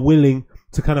who are willing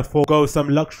to kind of forego some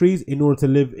luxuries in order to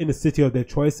live in a city of their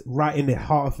choice, right in the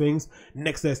heart of things,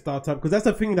 next to their startup. Because that's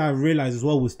the thing that I realized as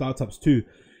well with startups too,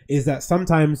 is that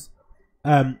sometimes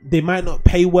they might not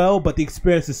pay well, but the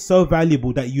experience is so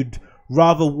valuable that you'd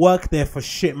rather work there for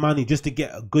shit money just to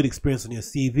get a good experience on your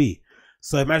CV.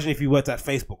 So imagine if you worked at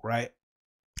Facebook, right?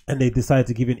 And they decided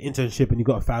to give you an internship and you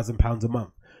got £1,000 a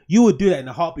month. You would do that in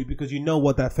a heartbeat because you know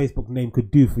what that Facebook name could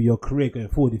do for your career going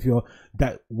forward if you're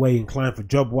that way inclined for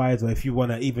job wise, or if you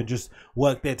want to even just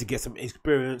work there to get some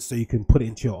experience so you can put it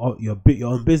into your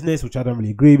own business, which I don't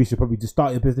really agree. You should probably just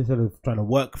start your business instead of trying to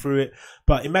work through it.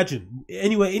 But imagine,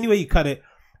 anyway you cut it,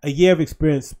 a year of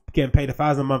experience getting paid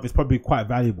 £1,000 a month is probably quite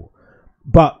valuable.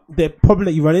 But the problem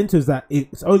that you run into is that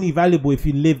it's only valuable if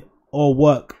you live or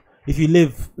work, if you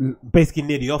live basically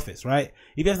near the office, right?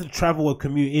 If you have to travel or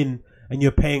commute in and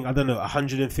you're paying, I don't know,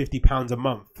 £150 a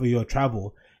month for your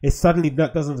travel, it suddenly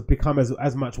that doesn't become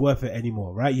as much worth it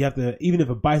anymore, right? You have to, even if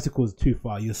a bicycle is too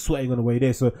far, you're sweating on the way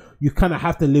there. So you kind of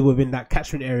have to live within that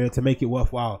catchment area to make it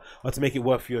worthwhile or to make it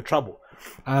worth your trouble.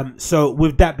 So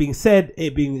with that being said,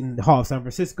 it being in the heart of San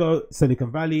Francisco,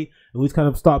 Silicon Valley, and these kind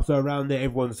of startups are around there,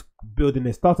 everyone's building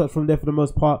their startups from there for the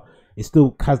most part. It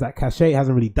still has that cachet, it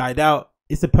hasn't really died out.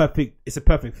 It's a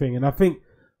perfect thing. And I think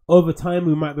over time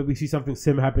we might maybe see something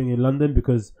similar happening in London,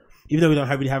 because even though we don't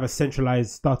really have a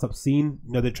centralized startup scene,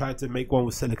 you know, they tried to make one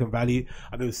with Silicon Valley.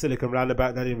 I mean, with Silicon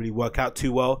Roundabout, that didn't really work out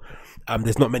too well.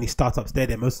 There's not many startups there.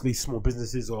 They're mostly small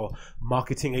businesses or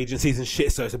marketing agencies and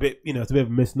shit. So it's a bit, you know, it's a bit of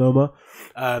a misnomer.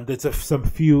 There's a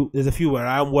few where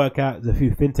I work at. There's a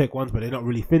few fintech ones, but they're not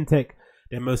really fintech.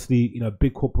 They're mostly, you know,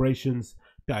 big corporations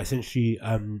that essentially,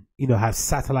 you know, have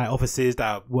satellite offices that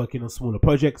are working on smaller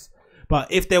projects. But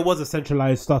if there was a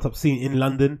centralized startup scene in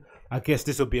London, I guess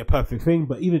this would be a perfect thing.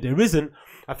 But even if there isn't,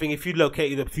 I think if you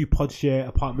located a few Podshare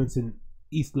apartments in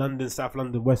East London, South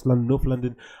London, West London, North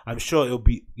London, I'm sure it'll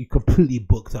be completely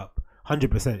booked up,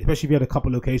 100%. Especially if you had a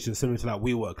couple locations similar to like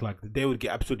WeWork, like they would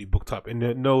get absolutely booked up in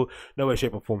no way,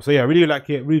 shape, or form. So yeah, I really like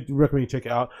it. Really recommend you check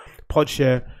it out.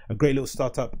 Podshare, a great little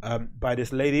startup by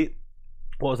this lady.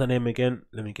 What was her name again?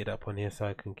 Let me get up on here so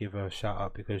I can give her a shout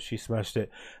out because she smashed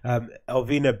it.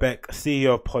 Elvina Beck,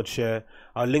 CEO of Podshare.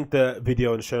 I'll link the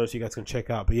video in the show notes so you guys can check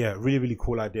out. But yeah, really, really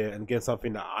cool idea. And again,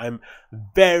 something that I'm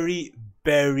very,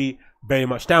 very, very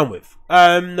much down with.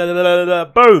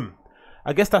 Boom.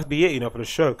 I guess that'd be it, you know, for the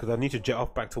show, because I need to jet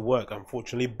off back to work,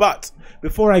 unfortunately. But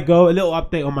before I go, a little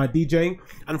update on my DJing.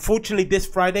 Unfortunately, this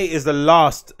Friday is the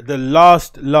last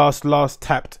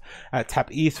tapped at Tap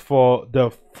East for the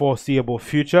foreseeable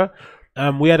future.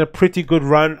 We had a pretty good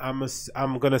run.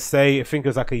 I'm gonna say, I think it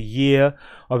was like a year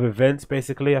of events,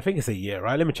 basically. I think it's a year,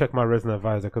 right? Let me check my resident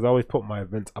advisor, because I always put my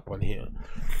events up on here.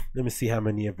 Let me see how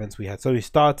many events we had. So we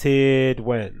started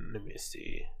when? Let me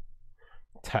see.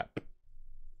 Tap.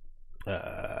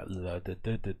 Where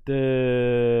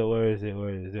is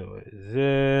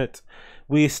it?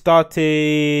 We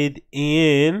started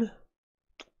in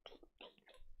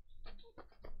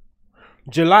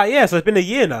July, yeah, so it's been a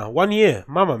year now. 1 year.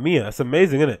 Mamma mia. It's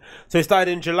amazing, isn't it? So it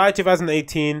started in July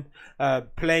 2018,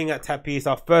 playing at Tapis.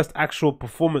 Our first actual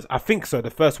performance, I think so.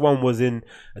 The first one was in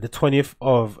the 20th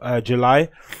of July.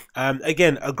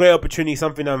 Again, a great opportunity,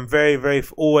 something I'm very, very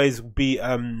always be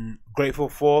grateful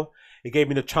for. It gave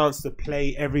me the chance to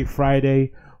play every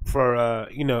Friday for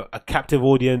you know, a captive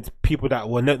audience, people that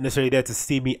were not necessarily there to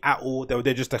see me at all. They were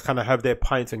there just to kind of have their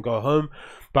pints and go home.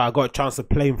 But I got a chance to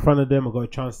play in front of them. I got a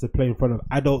chance to play in front of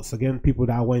adults, again, people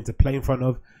that I wanted to play in front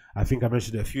of. I think I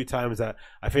mentioned it a few times that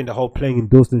I think the whole playing in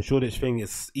Dalston Shoreditch thing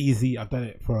is easy. I've done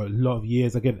it for a lot of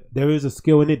years. Again, there is a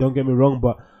skill in it, don't get me wrong,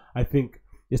 but I think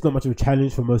it's not much of a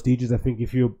challenge for most DJs. I think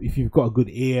if you've got a good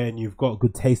ear and you've got a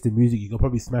good taste in music, you can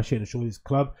probably smash it in a Shoreditch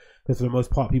club. Because for the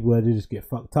most part, people they just get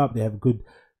fucked up. They have a good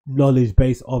knowledge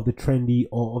base of the trendy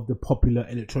or of the popular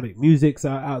electronic musics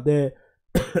out there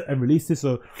and releases.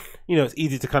 So, you know, it's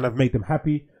easy to kind of make them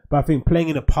happy. But I think playing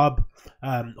in a pub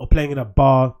or playing in a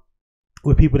bar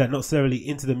with people that are not necessarily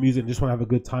into the music and just want to have a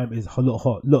good time is a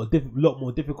lot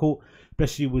more difficult,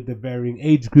 especially with the varying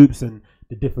age groups and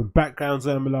the different backgrounds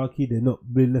on Malarkey. They're not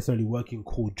really necessarily working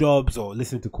cool jobs or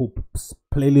listening to cool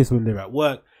playlists when they're at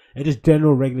work. And just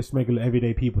general, regular,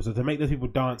 everyday people. So to make those people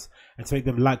dance and to make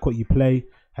them like what you play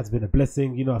has been a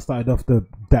blessing. You know, I started off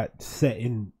that set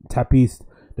in Tapis.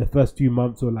 The first few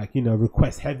months were like, you know,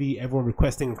 request heavy. Everyone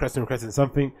requesting something because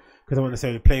they weren't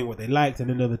necessarily playing what they liked. And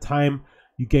then over time,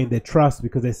 you gain their trust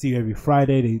because they see you every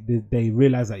Friday. They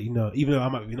realize that, you know, even though I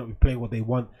might not be playing what they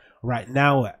want right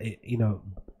now, you know,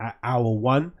 at hour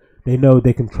 1, they know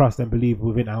they can trust and believe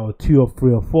within hour 2 or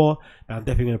 3 or 4 that I'm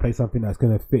definitely going to play something that's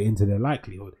going to fit into their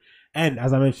likelihood. And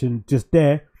as I mentioned just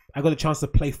there, I got a chance to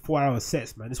play 4-hour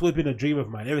sets, man. This would have been a dream of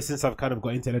mine ever since I've kind of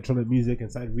got into electronic music and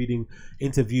started reading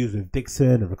interviews with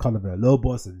Dixon and Ricardo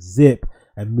Villalobos and Zip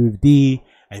and Move D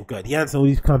and Gerd Jansen, all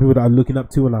these kind of people that I'm looking up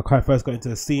to when I kind of first got into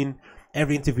the scene.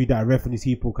 Every interview that I read from these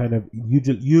people kind of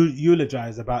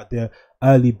eulogize about the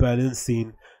early Berlin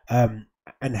scene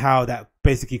and how that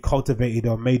basically cultivated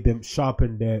or made them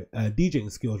sharpen their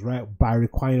DJing skills, right? By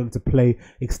requiring them to play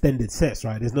extended sets,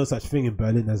 right? There's no such thing in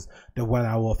Berlin as the 1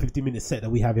 hour or 50-minute set that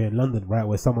we have here in London, right?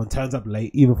 Where someone turns up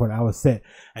late, even for an hour set,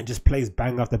 and just plays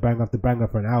bang after bang after banger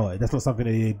for an hour. That's not something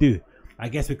that they do. I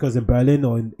guess because in Berlin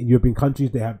or in European countries,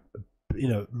 they have, you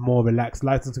know, more relaxed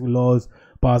licensing laws.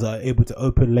 Bars are able to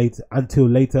open late until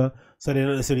later, so they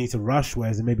don't necessarily need to rush.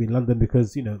 Whereas maybe in London,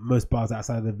 because, you know, most bars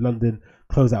outside of London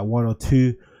close at 1 or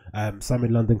 2. Some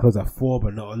in London close at 4,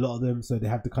 but not a lot of them, so they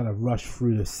have to kind of rush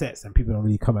through the sets and people don't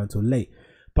really come out until late.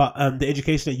 But the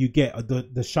education that you get,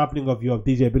 the sharpening of your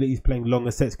DJ abilities, playing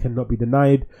longer sets cannot be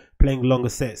denied. Playing longer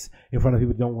sets in front of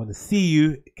people who don't want to see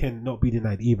you cannot be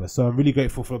denied either. So I'm really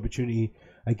grateful for the opportunity.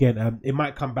 Again, it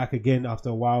might come back again after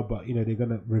a while, but, you know, they're going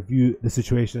to review the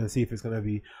situation and see if it's going to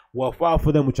be worthwhile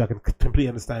for them, which I can completely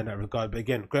understand in that regard. But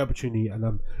again, great opportunity, and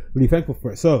I'm really thankful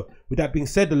for it. So with that being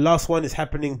said, the last one is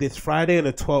happening this Friday on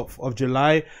the 12th of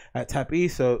July at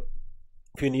Tapis. So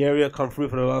if you're in the area, come through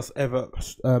for the last ever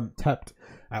tapped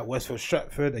at Westfield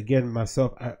Stratford. Again,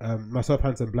 myself,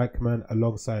 Handsome Black Man,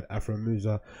 alongside Afro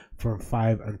Musa from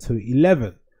 5 until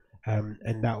 11.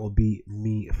 And that will be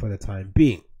me for the time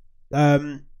being.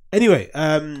 Anyway,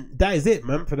 that is it,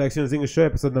 man, for the Agostinho Zinga show,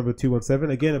 episode number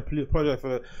 217. Again, I apologize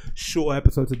for a short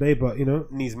episode today, but, you know,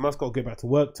 needs must, got to get back to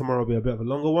work. Tomorrow will be a bit of a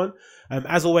longer one.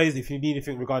 As always, if you need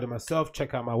anything regarding myself,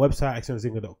 check out my website,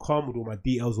 agostinhozinga.com, with all my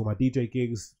details, all my DJ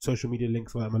gigs, social media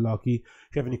links, all that malarkey.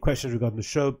 If you have any questions regarding the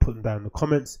show, put them down in the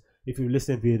comments. If you're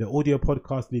listening via the audio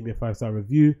podcast, leave me a 5-star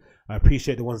review. I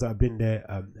appreciate the ones that have been there,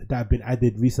 that have been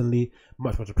added recently.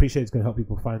 Much appreciated. It's going to help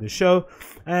people find the show.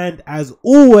 And as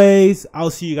always, I'll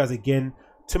see you guys again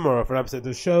tomorrow for an episode of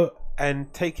the show.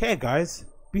 And take care, guys.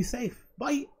 Be safe.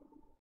 Bye.